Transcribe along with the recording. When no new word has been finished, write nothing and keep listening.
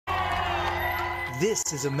This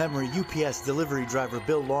is a memory UPS delivery driver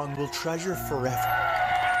Bill Long will treasure forever.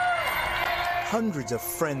 Hundreds of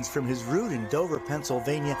friends from his route in Dover,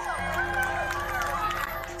 Pennsylvania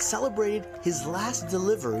celebrated his last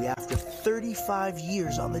delivery after 35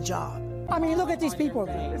 years on the job. I mean, look at these people,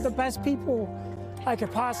 the best people I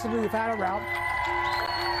could possibly have had around.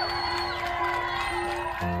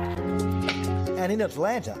 And in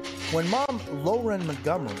Atlanta, when Mom Lauren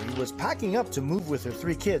Montgomery was packing up to move with her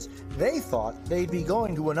 3 kids, they thought they'd be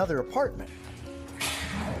going to another apartment.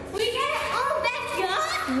 We got an old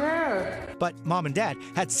backyard? Yeah. But Mom and Dad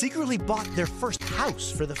had secretly bought their first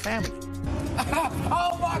house for the family.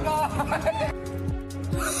 Oh my God! Oh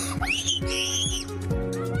my God!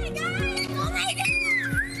 Oh my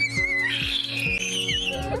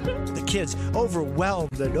God! The kids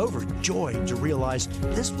overwhelmed and overjoyed to realize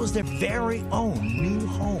this was their very own new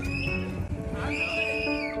home.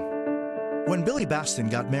 When Billy Baston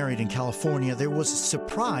got married in California, there was a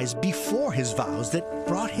surprise before his vows that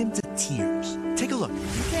brought him to tears. Take a look.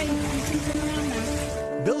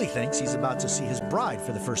 Billy thinks he's about to see his bride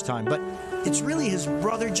for the first time, but it's really his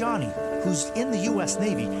brother Johnny, who's in the U.S.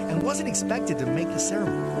 Navy and wasn't expected to make the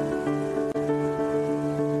ceremony.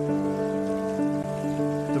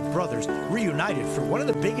 The brothers reunited for one of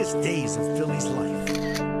the biggest days of Billy's life.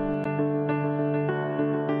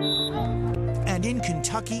 And in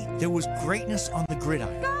Kentucky, there was greatness on the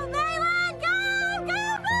gridiron.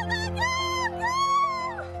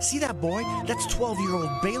 See that boy? That's 12-year-old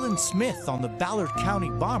Balin Smith on the Ballard County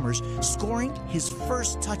Bombers scoring his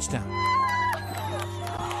first touchdown.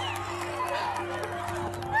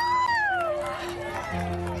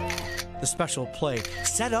 The special play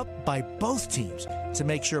set up by both teams to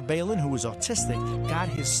make sure Balin, who was autistic, got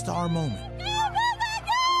his star moment.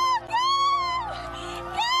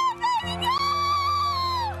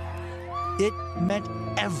 It meant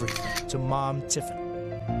everything to Mom Tiffany.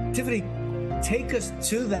 Tiffany, take us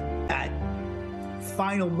to that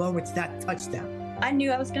final moment, that touchdown. I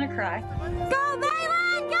knew I was going to cry. Go,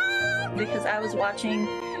 Balin, go! Because I was watching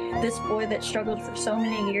this boy that struggled for so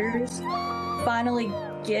many years finally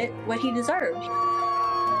get what he deserved.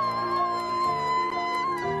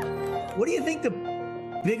 What do you think the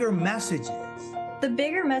bigger message is? The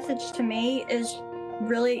bigger message to me is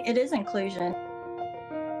really, it is inclusion.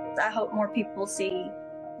 I hope more people see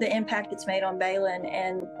the impact it's made on Balin,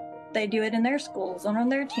 and they do it in their schools and on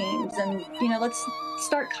their teams. And, you know, let's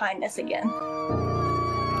start kindness again.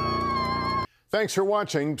 Thanks for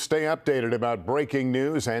watching. Stay updated about breaking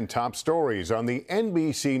news and top stories on the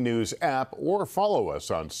NBC News app or follow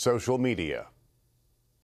us on social media.